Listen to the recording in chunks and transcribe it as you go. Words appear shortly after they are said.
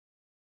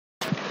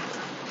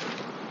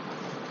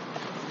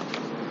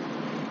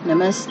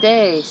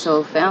Namaste,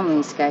 soul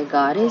family, sky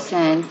goddess,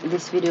 and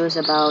this video is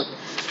about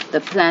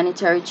the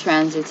planetary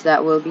transits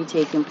that will be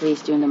taking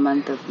place during the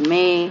month of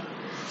May,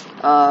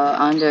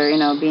 under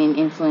being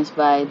influenced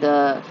by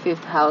the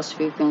fifth house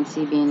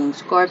frequency being in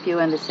Scorpio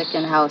and the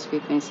second house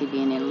frequency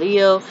being in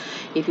Leo.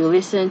 If you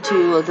listen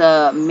to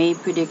the May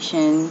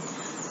prediction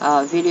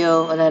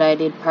video that I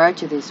did prior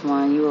to this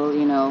one, you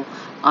will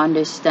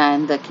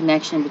understand the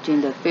connection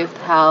between the fifth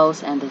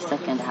house and the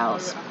second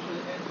house.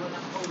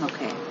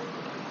 Okay.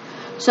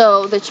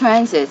 So the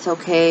transits,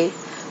 okay,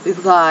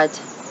 we've got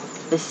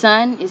the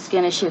sun is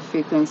going to shift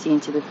frequency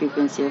into the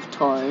frequency of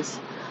Taurus,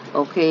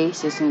 okay,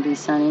 so it's going to be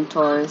sun in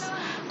Taurus,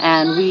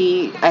 and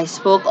I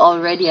spoke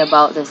already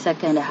about the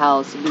second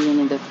house being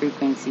in the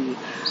frequency,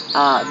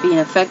 being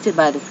affected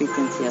by the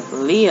frequency of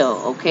Leo,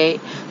 okay,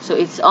 so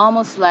it's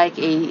almost like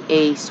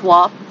a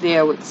swap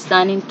there with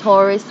sun in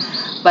Taurus,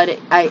 but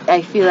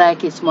I feel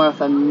like it's more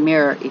of a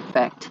mirror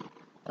effect.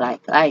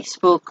 Like I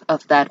spoke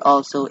of that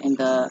also in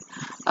the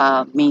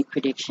May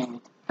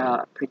predictions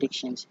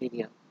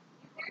video.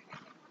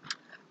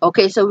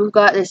 Okay, so we've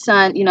got the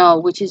sun,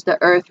 which is the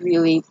earth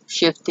really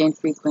shifting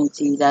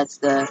frequency. That's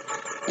the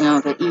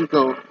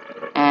ego,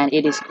 and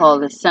it is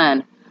called the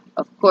sun.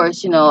 Of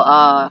course,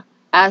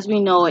 as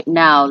we know it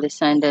now, the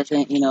sun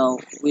doesn't,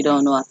 we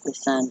don't know if the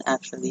sun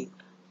actually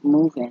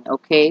moving,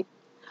 okay?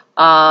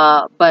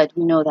 But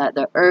we know that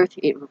the earth,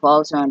 it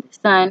revolves around the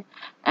sun,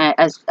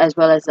 as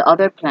well as the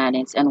other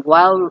planets, and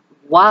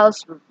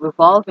whilst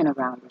revolving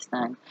around the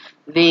sun,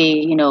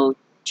 they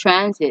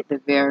transit the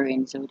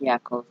varying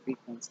zodiacal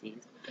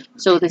frequencies.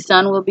 So the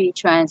sun will be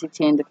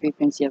transiting the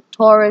frequency of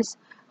Taurus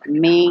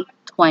May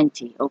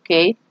 20,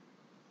 okay,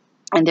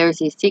 and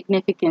there's a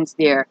significance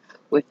there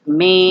with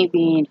May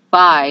being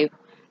 5,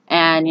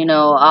 and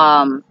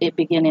it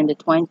beginning the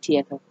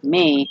 20th of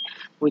May,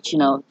 which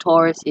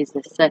Taurus is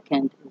the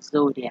second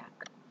zodiac.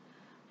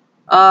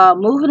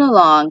 Moving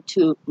along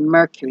to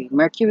Mercury.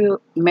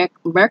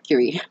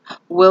 Mercury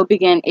will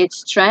begin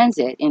its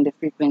transit in the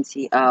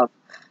frequency of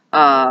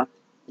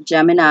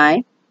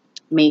Gemini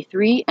May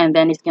 3, and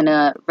then it's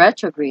gonna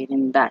retrograde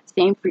in that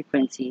same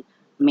frequency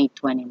May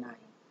 29.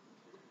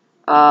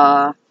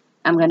 I'm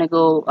gonna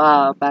go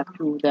back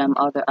through them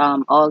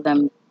all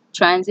them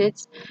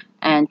transits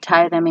and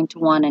tie them into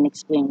one and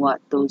explain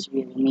what those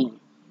really mean.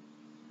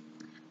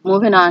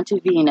 Moving on to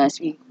Venus,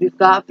 we've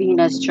got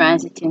Venus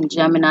transiting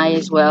Gemini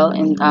as well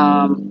in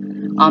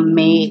on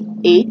May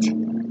 8,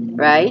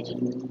 right?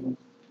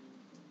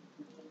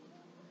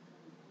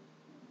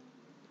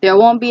 There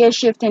won't be a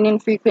shifting in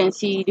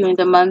frequency during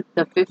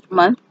the fifth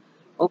month,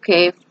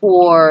 okay,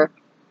 for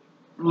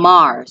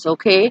Mars,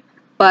 okay?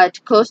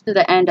 But close to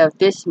the end of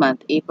this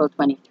month, April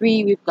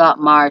 23, we've got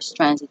Mars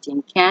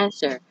transiting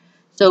Cancer.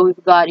 So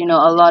we've got, a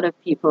lot of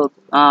people,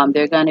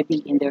 they're going to be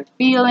in their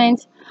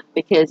feelings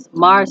because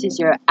Mars is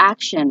your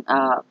action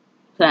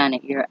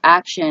planet, your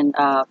action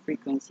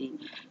frequency.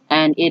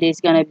 And it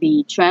is going to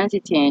be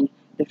transiting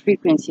the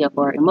frequency of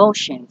our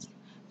emotions.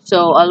 So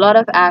a lot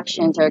of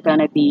actions are going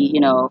to be,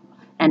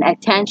 and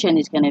attention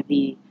is going to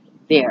be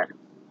there.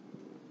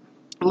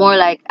 More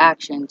like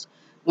actions,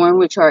 more in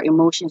which our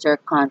emotions are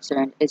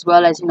concerned, as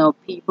well as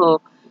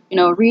people,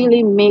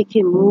 really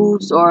making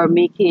moves or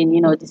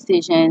making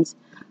decisions.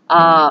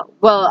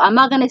 Well, I'm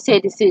not gonna say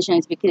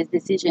decisions because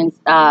decisions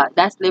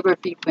that's Libra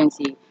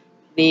frequency.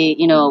 They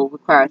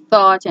require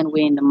thought and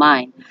weigh in the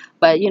mind.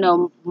 But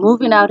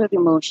moving out of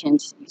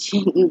emotions,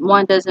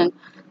 one doesn't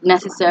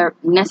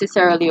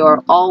necessarily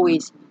or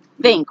always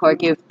think or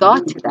give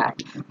thought to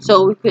that.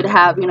 So we could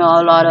have a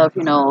lot of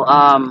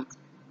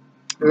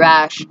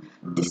rash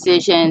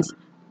decisions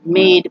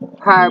made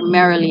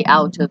primarily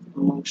out of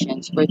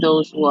emotions for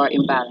those who are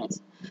imbalanced,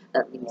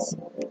 at least.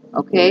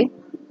 Okay?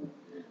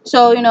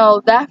 So,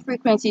 that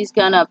frequency is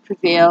gonna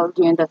prevail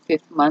during the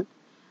fifth month.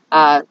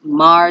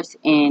 Mars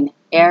in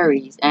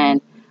Aries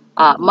and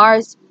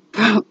Mars,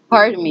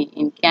 pardon me,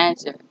 in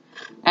Cancer.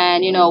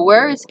 And,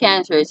 where is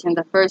Cancer? It's in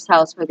the first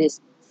house for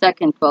this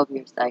second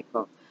 12-year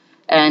cycle.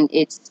 And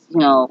it's,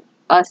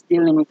 us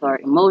dealing with our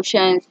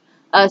emotions,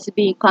 us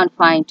being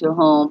confined to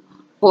home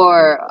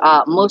for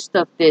most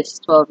of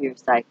this 12-year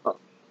cycle.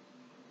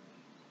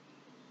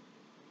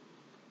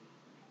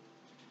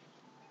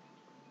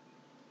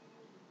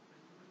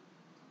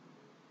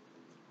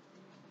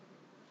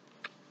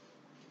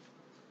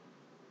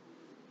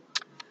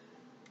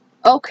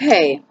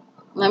 Okay,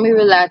 let me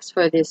relax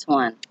for this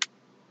one.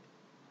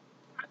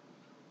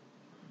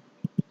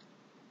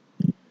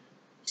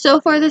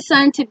 So for the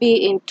sun to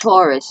be in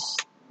Taurus,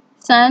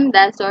 sun,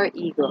 that's our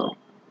ego.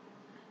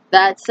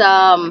 That's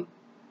how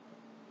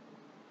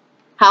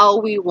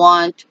we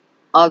want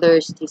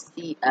others to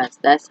see us.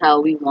 That's how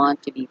we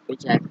want to be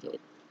projected.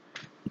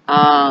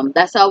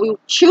 That's how we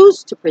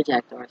choose to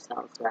project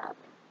ourselves, rather.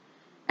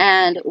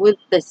 And with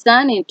the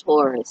sun in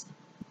Taurus,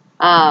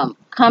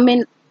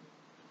 coming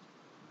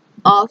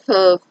off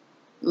of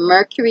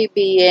Mercury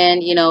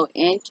being,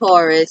 in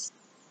Taurus,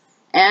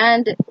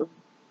 and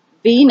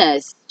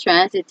Venus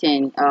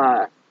transiting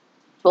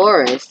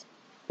Taurus,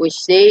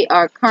 which they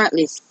are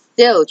currently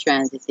still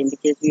transiting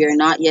because we are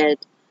not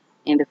yet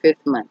in the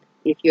 5th month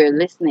if you're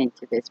listening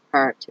to this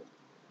prior to.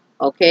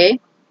 Okay?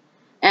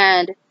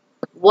 And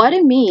what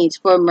it means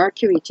for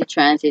Mercury to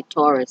transit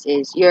Taurus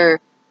is your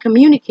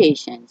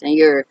communications and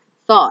your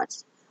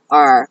thoughts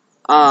are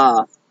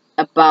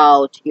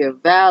about your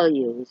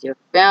values, your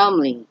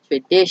family,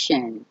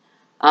 tradition,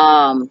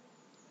 um,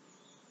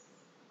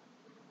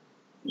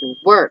 your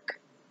work,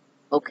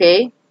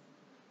 okay?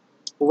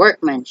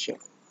 Workmanship.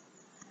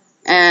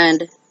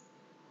 And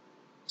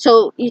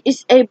so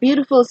it's a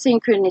beautiful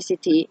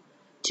synchronicity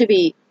to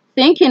be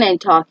thinking and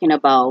talking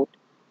about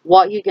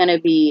what you're going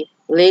to be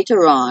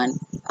later on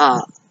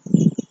uh,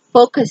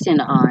 focusing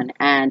on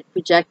and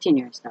projecting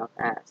yourself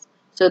as.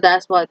 So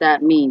that's what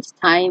that means,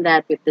 tying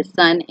that with the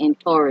sun in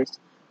Taurus,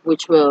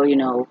 which will,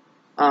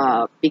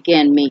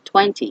 begin May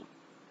 20.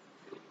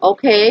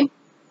 Okay,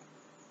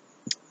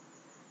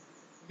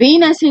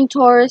 Venus in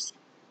Taurus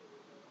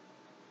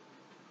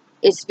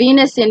is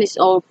Venus in its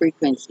own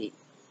frequency,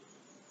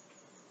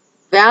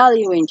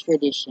 valuing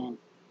tradition,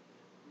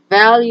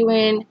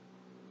 valuing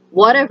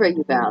whatever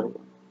you value,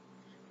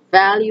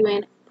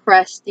 valuing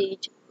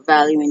prestige,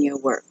 valuing your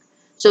work.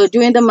 So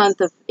during the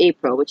month of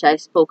April, which I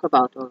spoke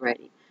about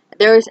already,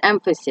 there is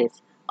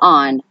emphasis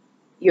on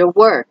your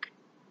work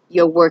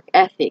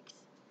ethics,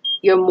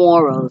 your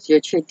morals, your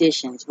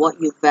traditions, what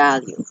you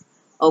value.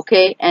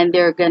 Okay? And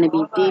there are going to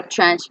be deep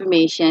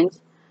transformations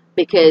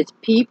because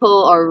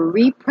people are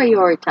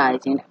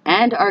reprioritizing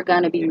and are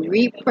going to be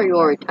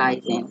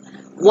reprioritizing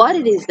what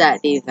it is that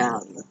they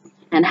value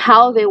and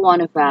how they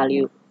want to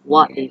value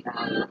what they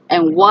value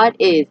and what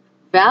is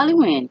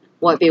valuing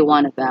what they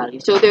want to value.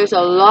 So there's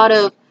a lot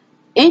of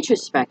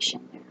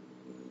introspection there.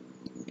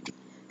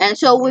 And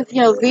so with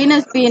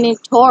Venus being in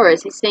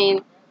Taurus, he's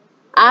saying,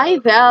 I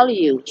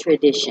value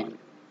tradition.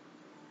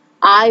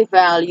 I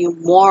value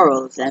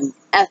morals and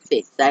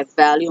ethics. I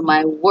value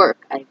my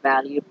work. I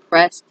value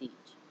prestige.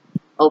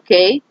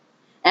 Okay?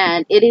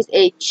 And it is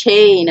a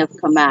chain of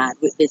command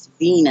with this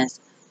Venus,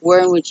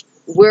 where in which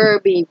we're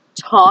being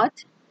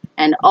taught,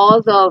 and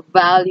all the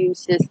value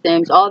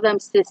systems, all them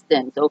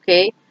systems,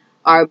 okay,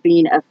 are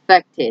being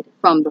affected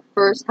from the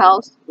first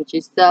house, which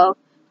is self,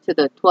 to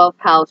the 12th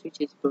house, which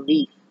is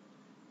belief,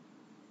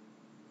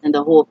 and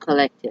the whole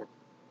collective,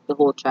 the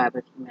whole tribe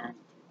of humanity.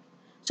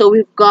 So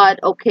we've got,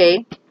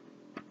 okay,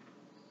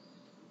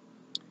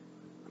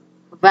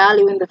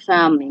 valuing the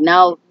family.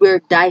 Now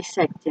we're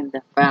dissecting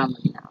the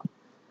family now.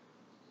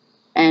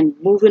 And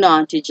moving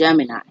on to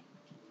Gemini.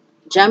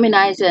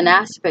 Gemini is an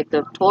aspect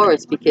of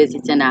Taurus because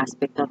it's an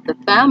aspect of the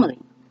family.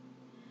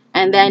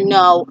 And then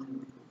now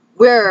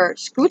we're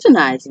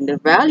scrutinizing the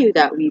value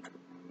that we've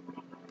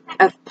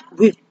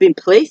been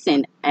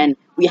placing and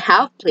we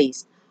have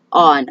placed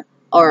on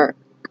our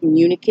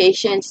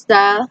communication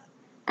style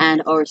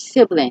and our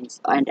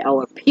siblings and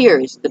our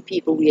peers, the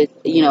people we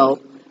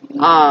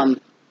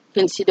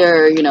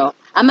consider,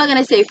 I'm not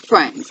gonna say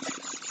friends,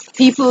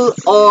 people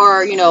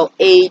or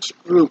age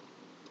group.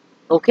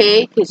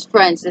 Okay, because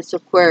friends, it's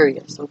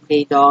Aquarius.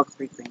 Okay, dog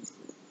frequency.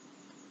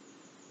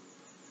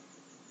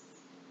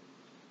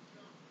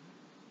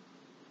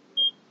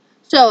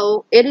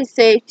 So it is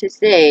safe to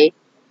say,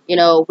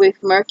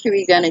 with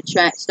Mercury gonna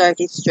start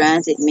its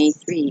transit May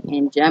 3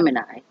 in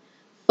Gemini,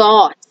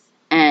 thoughts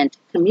and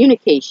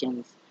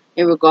communications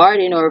in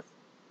regarding our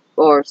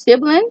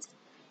siblings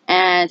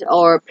and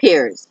our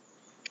peers,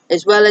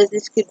 as well as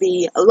this could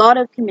be a lot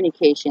of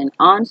communication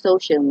on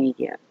social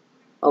media.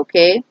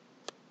 Okay,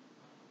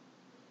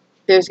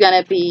 there's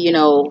gonna be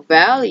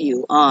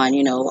value on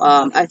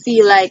I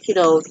feel like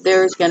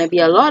there's gonna be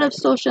a lot of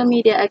social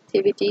media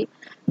activity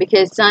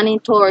because Sun in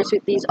Taurus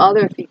with these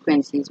other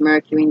frequencies,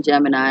 Mercury in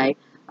Gemini,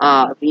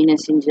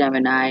 Venus in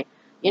Gemini,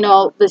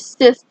 the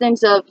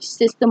systems of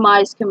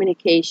systemized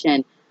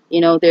communication,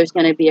 there's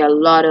gonna be a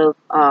lot of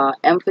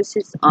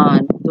emphasis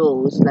on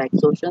those like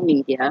social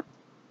media,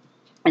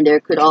 and there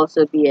could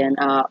also be an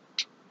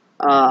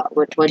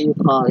what do you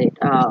call it,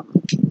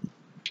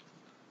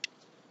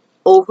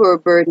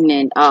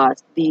 overburdening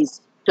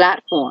these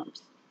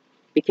platforms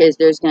because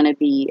there's going to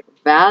be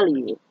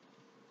value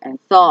and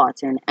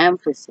thought and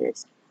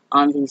emphasis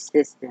on these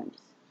systems.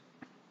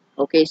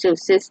 Okay, so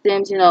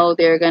systems,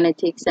 they're going to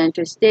take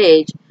center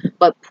stage,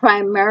 but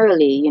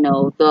primarily,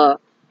 the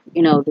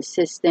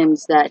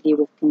systems that deal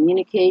with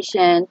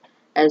communication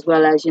as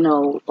well as,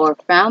 our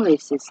family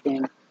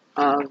system,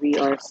 we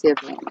are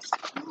siblings.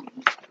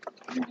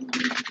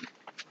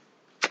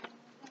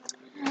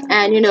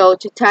 And,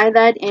 to tie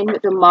that in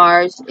with the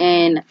Mars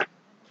in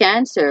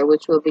Cancer,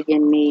 which will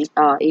begin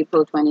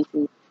April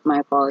 23rd, my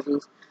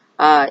apologies.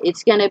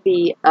 It's going to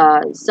be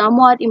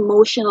somewhat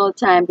emotional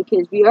time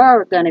because we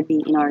are going to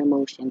be in our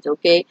emotions,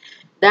 okay?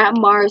 That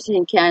Mars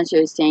in Cancer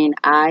is saying,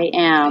 I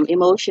am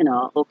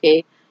emotional,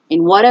 okay?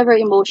 In whatever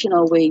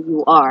emotional way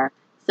you are.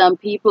 Some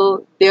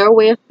people, their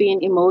way of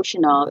being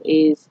emotional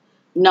is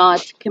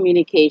not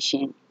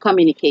communicating.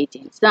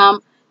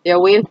 Some, their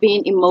way of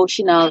being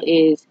emotional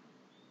is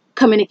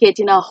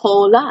communicating a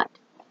whole lot.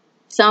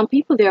 Some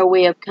people, their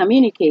way of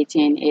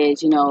communicating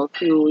is,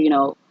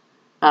 through,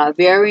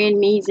 varying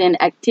needs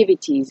and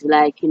activities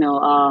like,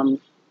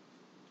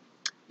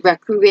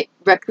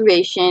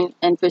 recreation,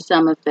 and for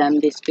some of them,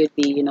 this could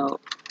be,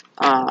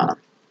 uh,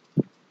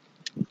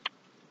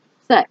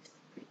 sex.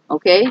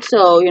 Okay,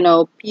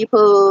 so,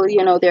 people,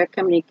 their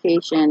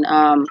communication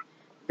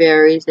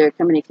varies, their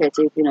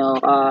communicative,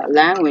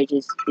 language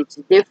is it's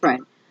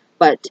different,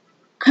 but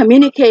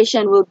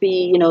communication will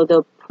be,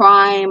 the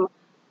prime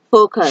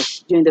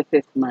focus during the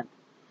 5th month,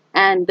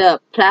 and the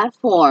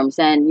platforms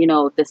and,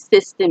 the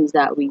systems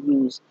that we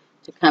use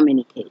to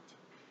communicate.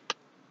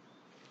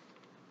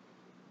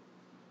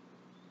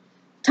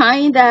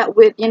 Tying that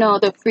with,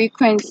 the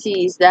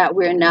frequencies that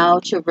we're now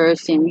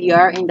traversing, we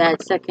are in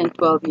that second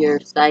 12-year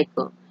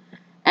cycle,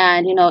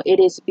 and, it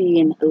is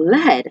being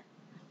led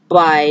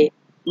by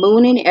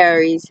Moon in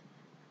Aries,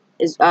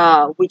 is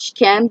which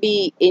can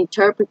be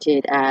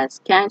interpreted as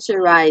Cancer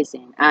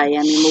rising. I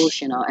am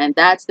emotional, and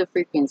that's the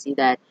frequency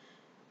that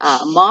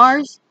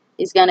Mars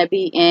is gonna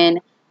be in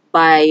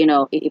by,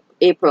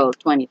 April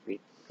 23.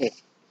 Okay,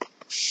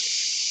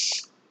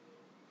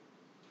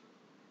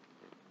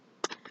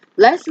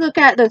 let's look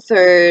at the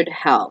third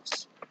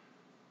house,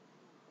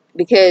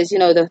 because,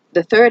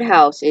 the third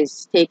house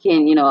is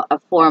taking, a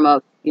form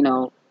of,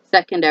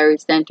 secondary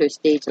center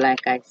stage,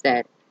 like I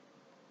said.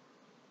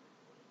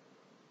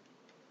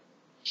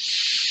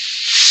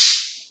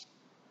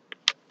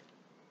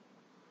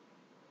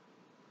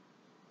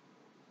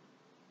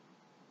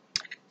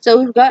 So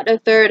we've got the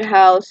third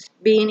house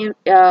being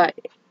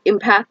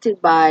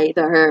impacted by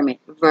the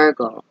Hermit,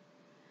 Virgo.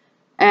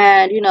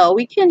 And,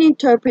 we can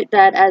interpret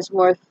that as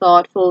more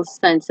thoughtful,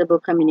 sensible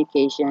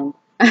communication.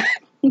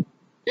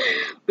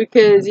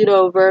 Because,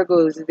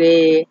 Virgos,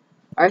 they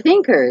are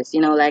thinkers,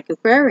 like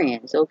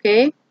Aquarians,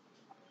 okay?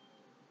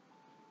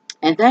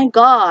 And thank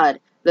God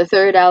the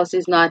third house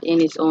is not in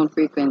its own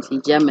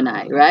frequency,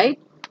 Gemini, right?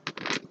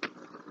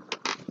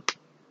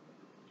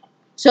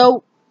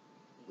 So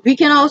we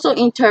can also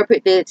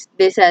interpret this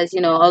as, a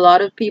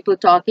lot of people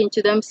talking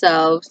to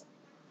themselves.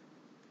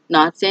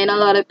 Not saying a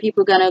lot of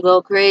people gonna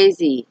go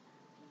crazy,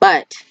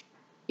 but,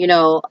 you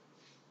know,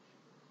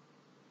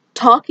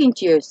 talking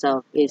to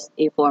yourself is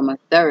a form of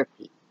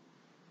therapy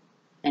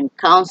and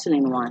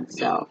counseling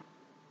oneself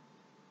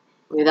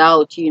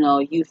without,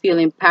 you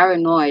feeling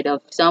paranoid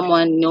of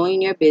someone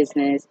knowing your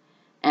business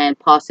and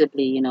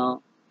possibly,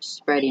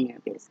 spreading your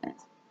business.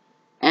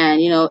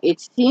 And,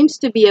 it seems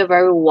to be a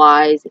very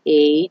wise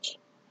age.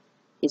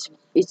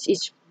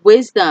 It's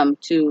wisdom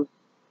to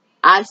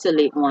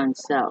isolate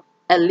oneself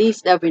at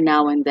least every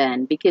now and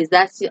then, because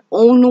that's the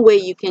only way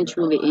you can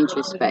truly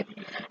introspect.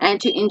 And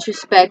to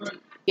introspect,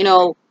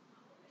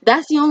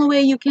 that's the only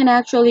way you can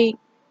actually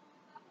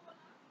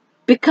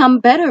become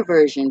better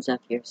versions of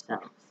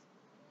yourself.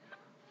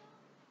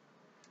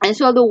 And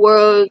so the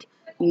world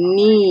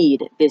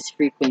need this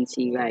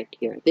frequency right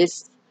here.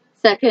 This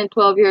second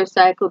 12-year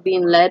cycle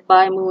being led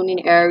by Moon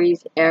in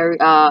Aries,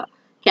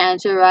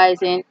 Cancer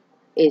rising,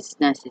 is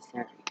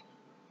necessary.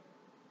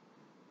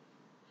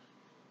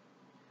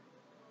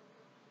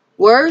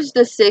 Where's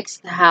the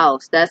 6th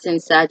house? That's in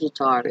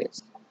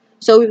Sagittarius.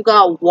 So we've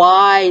got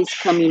wise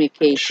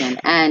communication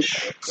and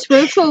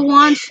spiritual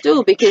ones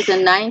too, because the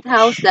 9th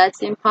house,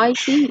 that's in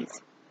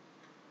Pisces.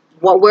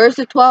 Where's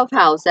the 12th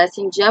house? That's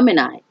in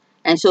Gemini.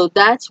 And so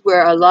that's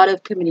where a lot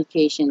of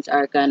communications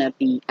are going to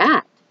be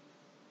at.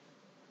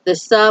 The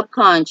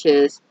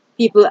subconscious,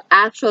 people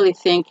actually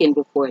thinking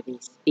before they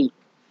speak.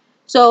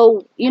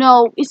 So,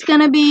 it's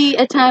going to be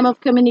a time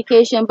of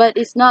communication, but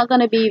it's not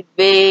going to be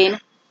vain,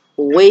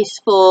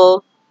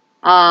 wasteful,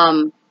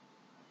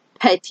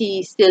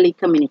 petty, silly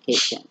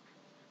communication.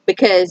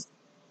 Because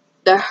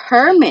the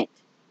Hermit,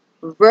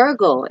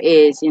 Virgo,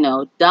 is,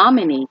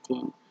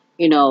 dominating,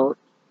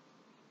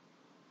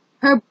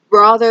 her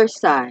brother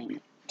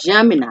sign,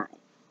 Gemini,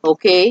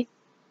 okay,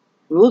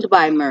 ruled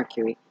by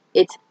Mercury.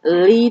 It's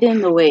leading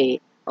the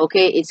way,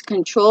 okay? It's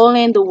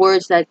controlling the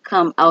words that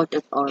come out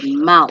of our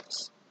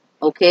mouths,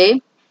 okay?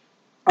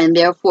 And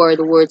therefore,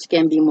 the words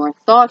can be more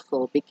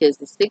thoughtful, because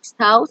the 6th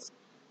house,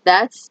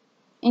 that's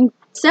in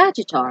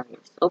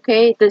Sagittarius,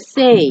 okay? The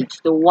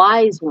sage, the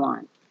wise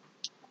one,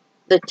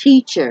 the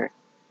teacher.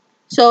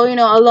 So,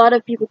 a lot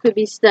of people could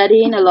be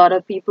studying. A lot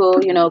of people,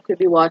 could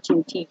be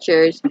watching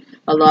teachers.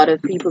 A lot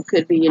of people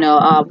could be,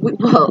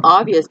 well,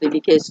 obviously,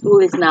 because school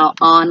is now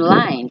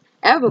online.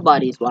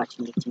 Everybody's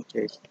watching the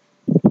teachers.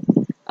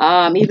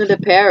 Even the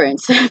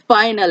parents.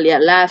 Finally,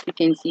 at last, we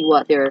can see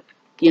what they're,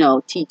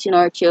 teaching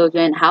our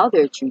children, how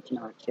they're treating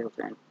our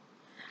children.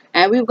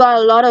 And we've got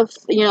a lot of,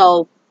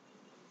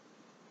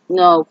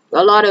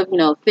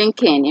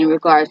 thinking in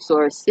regards to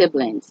our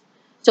siblings.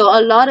 So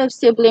a lot of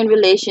sibling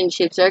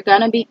relationships are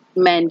gonna be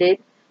mended.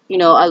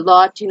 A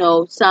lot,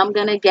 some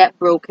gonna get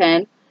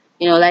broken.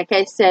 Like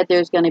I said,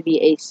 there's gonna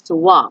be a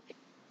swap.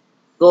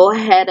 Go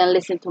ahead and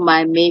listen to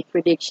my May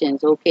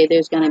predictions. Okay,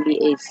 there's gonna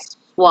be a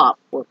swap.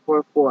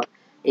 444,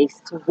 a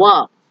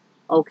swap.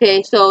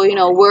 Okay, so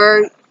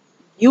where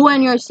you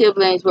and your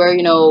siblings were,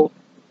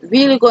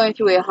 really going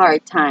through a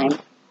hard time,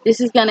 this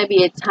is gonna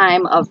be a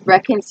time of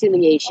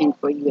reconciliation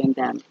for you and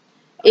them.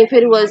 if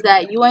it was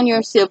that you and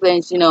your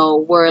siblings,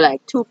 were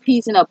like two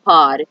peas in a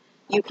pod,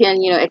 you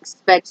can,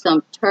 expect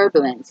some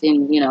turbulence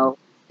in,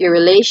 your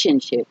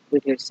relationship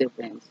with your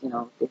siblings,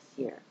 this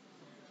year.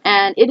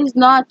 And it is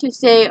not to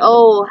say,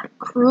 oh,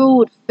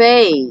 crude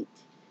fate.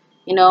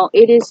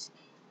 It is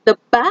the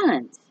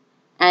balance.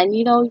 And,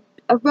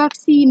 a rough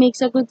sea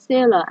makes a good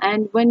sailor.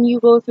 And when you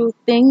go through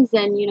things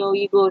and,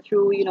 you go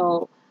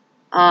through,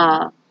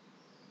 uh,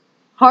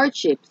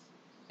 hardships,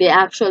 they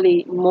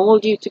actually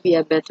mold you to be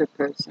a better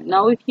person.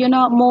 Now, if you're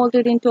not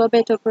molded into a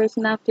better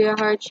person after your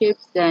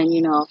hardships, then,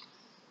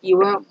 you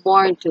weren't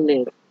born to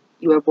live.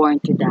 You were born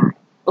to die.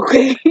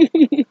 Okay?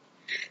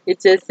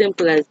 It's as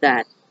simple as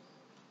that.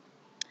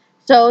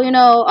 So,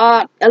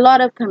 a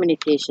lot of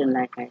communication,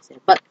 like I said,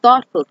 but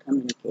thoughtful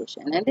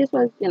communication. And this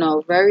was,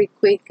 very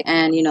quick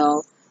and,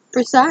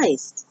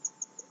 precise.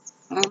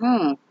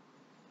 hmm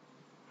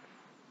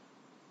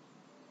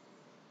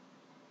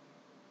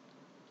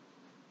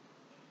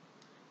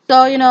So,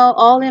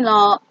 all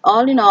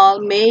in all,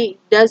 May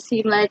does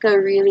seem like a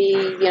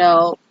really,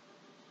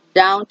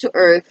 down to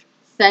earth,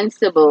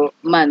 sensible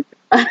month.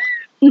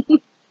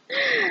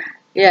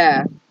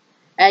 Yeah.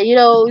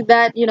 And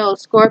that,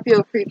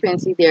 Scorpio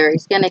frequency there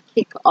is gonna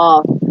kick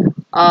off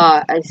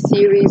a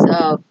series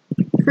of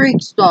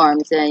freak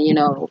storms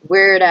and,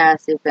 weird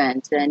ass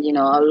events and,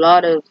 a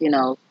lot of,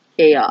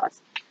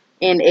 chaos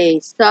in a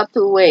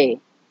subtle way,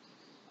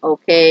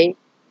 okay?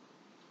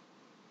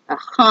 A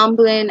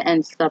humbling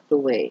and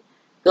subtle way.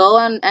 Go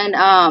on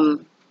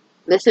and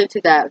listen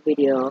to that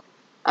video.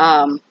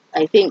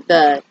 I think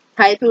the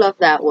title of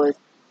that was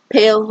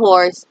Pale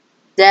Horse,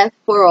 Death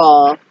for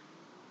All,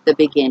 the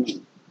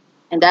Beginning.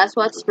 And that's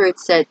what Spirit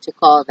said to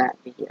call that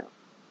video.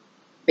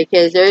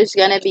 Because there's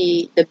going to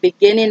be the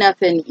beginning of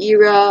an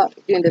era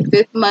during the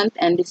 5th month,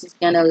 and this is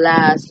going to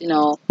last,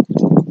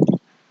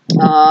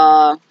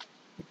 uh,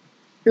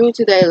 through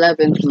to the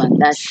 11th month.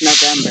 That's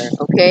November,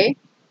 okay?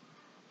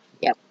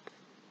 Yep,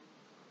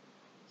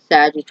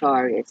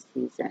 Sagittarius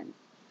season.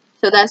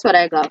 So that's what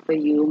I got for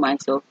you, my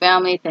soul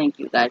family. Thank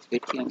you guys for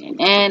tuning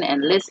in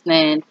and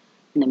listening.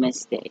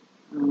 Namaste.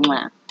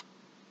 Mwah.